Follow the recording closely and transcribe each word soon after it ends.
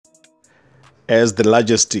As the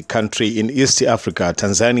largest country in East Africa,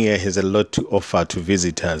 Tanzania has a lot to offer to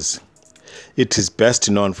visitors. It is best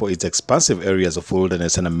known for its expansive areas of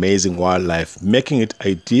wilderness and amazing wildlife, making it an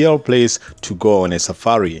ideal place to go on a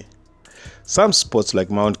safari. Some spots like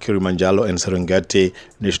Mount Kilimanjaro and Serengeti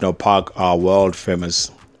National Park are world famous.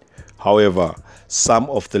 However, some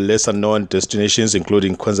of the lesser known destinations,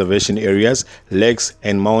 including conservation areas, lakes,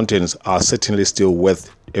 and mountains, are certainly still worth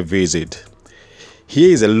a visit.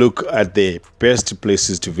 Here is a look at the best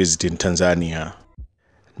places to visit in Tanzania.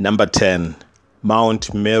 Number 10.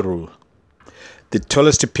 Mount Meru. The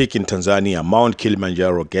tallest peak in Tanzania, Mount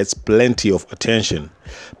Kilimanjaro, gets plenty of attention,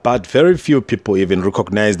 but very few people even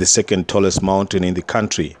recognize the second tallest mountain in the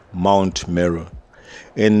country, Mount Meru.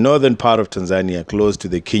 In northern part of Tanzania, close to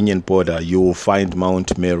the Kenyan border, you will find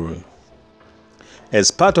Mount Meru. As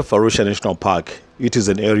part of Arusha National Park, it is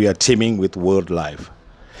an area teeming with wildlife.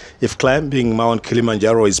 If climbing Mount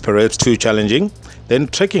Kilimanjaro is perhaps too challenging, then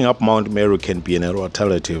trekking up Mount Meru can be an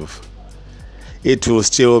alternative. It will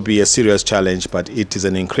still be a serious challenge, but it is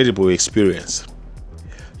an incredible experience.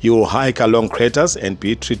 You will hike along craters and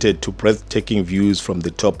be treated to breathtaking views from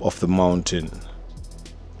the top of the mountain.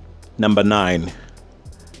 Number 9.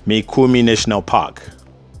 Mikumi National Park.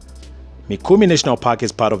 Mikumi National Park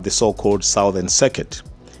is part of the so-called Southern Circuit,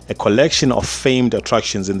 a collection of famed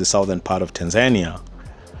attractions in the southern part of Tanzania.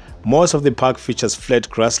 Most of the park features flat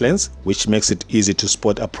grasslands, which makes it easy to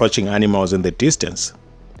spot approaching animals in the distance.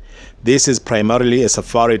 This is primarily a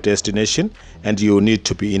safari destination, and you will need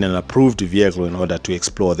to be in an approved vehicle in order to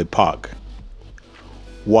explore the park.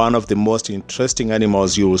 One of the most interesting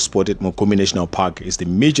animals you will spot at Mikumi National Park is the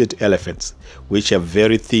midget elephants, which have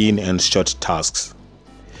very thin and short tusks.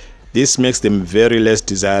 This makes them very less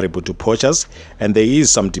desirable to poachers, and there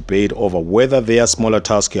is some debate over whether their smaller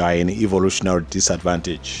tusks are an evolutionary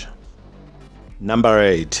disadvantage. Number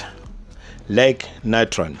 8. Lake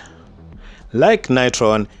Natron. Lake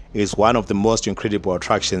Natron is one of the most incredible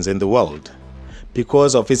attractions in the world.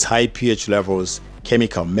 Because of its high pH levels,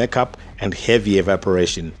 chemical makeup, and heavy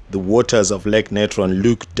evaporation, the waters of Lake Natron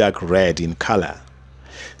look dark red in color.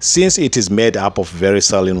 Since it is made up of very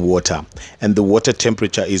saline water and the water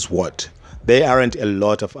temperature is hot, there aren't a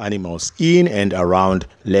lot of animals in and around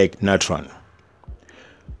Lake Natron.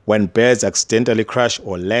 When birds accidentally crash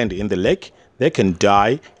or land in the lake, they can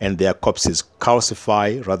die and their corpses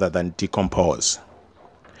calcify rather than decompose.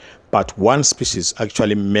 But one species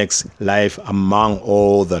actually makes life among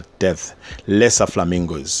all the death, lesser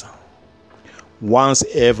flamingos. Once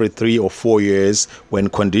every 3 or 4 years, when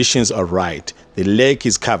conditions are right, the lake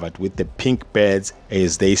is covered with the pink birds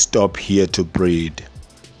as they stop here to breed.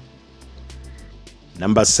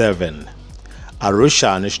 Number 7.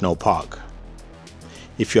 Arusha National Park.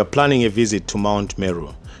 If you are planning a visit to Mount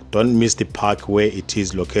Meru, don't miss the park where it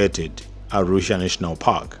is located, Arusha National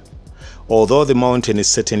Park. Although the mountain is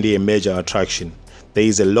certainly a major attraction, there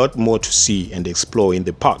is a lot more to see and explore in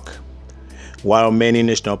the park. While many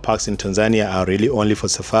national parks in Tanzania are really only for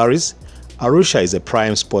safaris, Arusha is a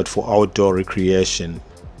prime spot for outdoor recreation.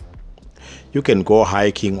 You can go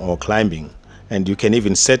hiking or climbing, and you can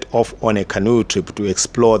even set off on a canoe trip to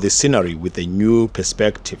explore the scenery with a new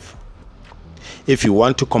perspective. If you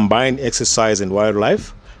want to combine exercise and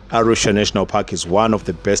wildlife, Arusha National Park is one of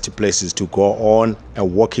the best places to go on a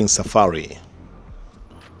walking safari.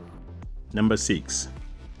 Number 6.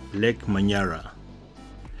 Lake Manyara.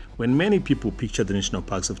 When many people picture the national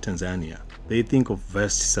parks of Tanzania, they think of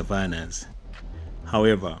vast savannas.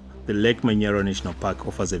 However, the Lake Manyara National Park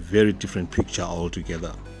offers a very different picture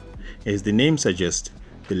altogether. As the name suggests,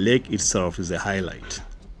 the lake itself is a highlight.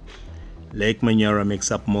 Lake Manyara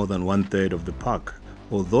makes up more than 1/3 of the park,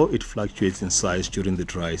 although it fluctuates in size during the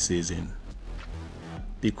dry season.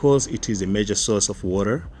 Because it is a major source of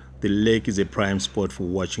water, the lake is a prime spot for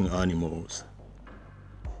watching animals.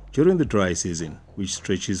 During the dry season, which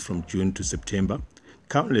stretches from June to September,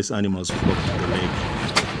 countless animals flock to the lake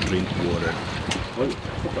to drink water.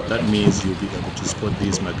 That means you'll be able to spot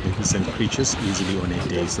these magnificent creatures easily on a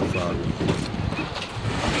day safari.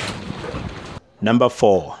 Number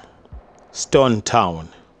 4. Stone Town.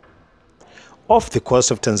 Off the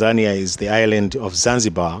coast of Tanzania is the island of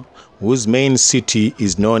Zanzibar, whose main city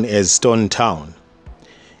is known as Stone Town.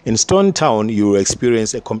 In Stone Town, you will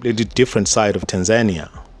experience a completely different side of Tanzania.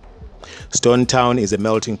 Stone Town is a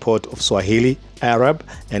melting pot of Swahili, Arab,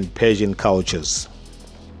 and Persian cultures.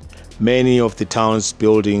 Many of the town's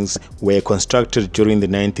buildings were constructed during the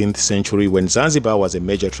 19th century when Zanzibar was a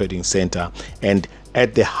major trading center and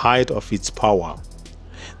at the height of its power.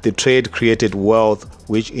 The trade created wealth,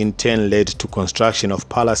 which in turn led to construction of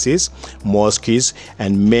palaces, mosques,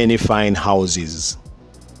 and many fine houses.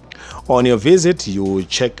 On your visit, you will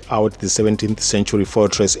check out the 17th century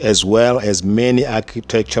fortress as well as many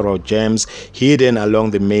architectural gems hidden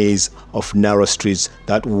along the maze of narrow streets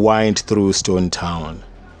that wind through Stone Town.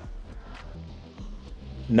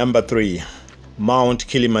 Number 3. Mount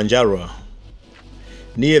Kilimanjaro.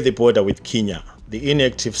 Near the border with Kenya, the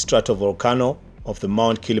inactive stratovolcano of the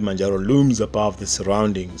Mount Kilimanjaro looms above the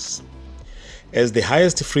surroundings. As the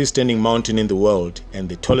highest freestanding mountain in the world and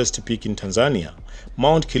the tallest peak in Tanzania,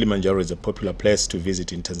 Mount Kilimanjaro is a popular place to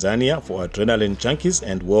visit in Tanzania for adrenaline junkies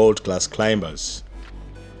and world-class climbers.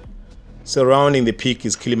 Surrounding the peak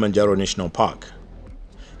is Kilimanjaro National Park.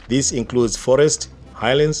 This includes forest,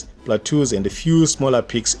 highlands, plateaus, and a few smaller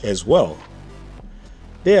peaks as well.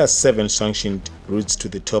 There are 7 sanctioned routes to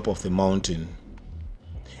the top of the mountain,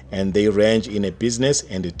 and they range in a business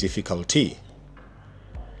and a difficulty.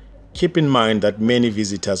 Keep in mind that many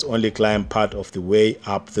visitors only climb part of the way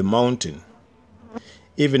up the mountain.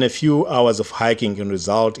 Even a few hours of hiking can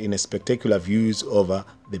result in spectacular views over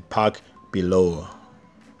the park below.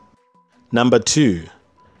 Number 2.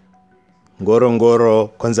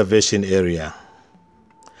 Ngorongoro Conservation Area.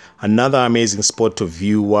 Another amazing spot to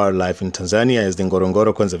view wildlife in Tanzania is the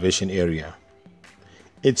Ngorongoro Conservation Area.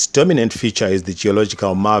 Its dominant feature is the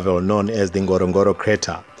geological marvel known as the Ngorongoro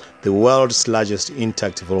Crater, the world's largest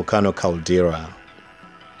intact volcano caldera.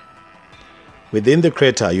 Within the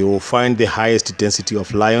crater, you will find the highest density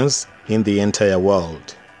of lions in the entire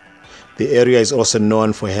world. The area is also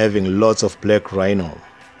known for having lots of black rhino.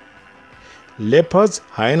 Leopards,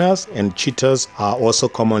 hyenas, and cheetahs are also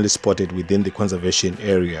commonly spotted within the conservation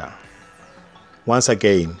area. Once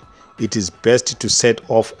again, it is best to set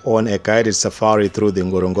off on a guided safari through the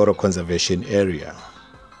Ngorongoro Conservation Area.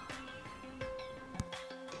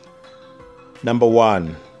 Number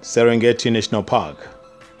 1. Serengeti National Park.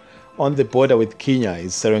 On the border with Kenya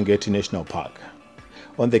is Serengeti National Park.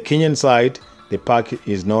 On the Kenyan side, the park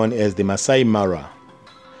is known as the Masai Mara.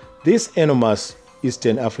 This enormous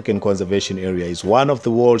Eastern African conservation area is one of the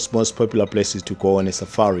world's most popular places to go on a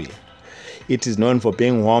safari. It is known for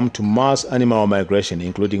being home to mass animal migration,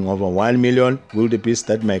 including over 1 million wildebeest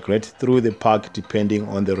that migrate through the park depending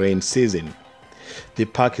on the rain season. The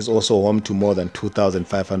park is also home to more than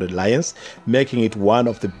 2,500 lions, making it one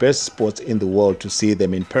of the best spots in the world to see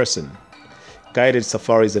them in person. Guided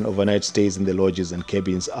safaris and overnight stays in the lodges and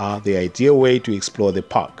cabins are the ideal way to explore the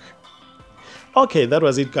park. Okay, that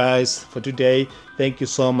was it guys for today. Thank you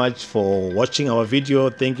so much for watching our video.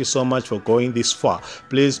 Thank you so much for going this far.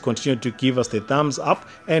 Please continue to give us the thumbs up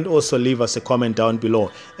and also leave us a comment down below.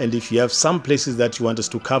 And if you have some places that you want us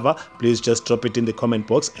to cover, please just drop it in the comment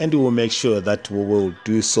box and we will make sure that we will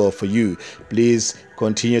do so for you. Please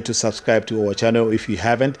continue to subscribe to our channel if you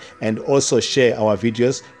haven't, and also share our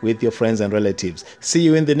videos with your friends and relatives. See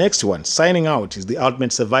you in the next one. Signing out is the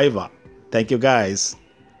Ultimate Survivor. Thank you guys.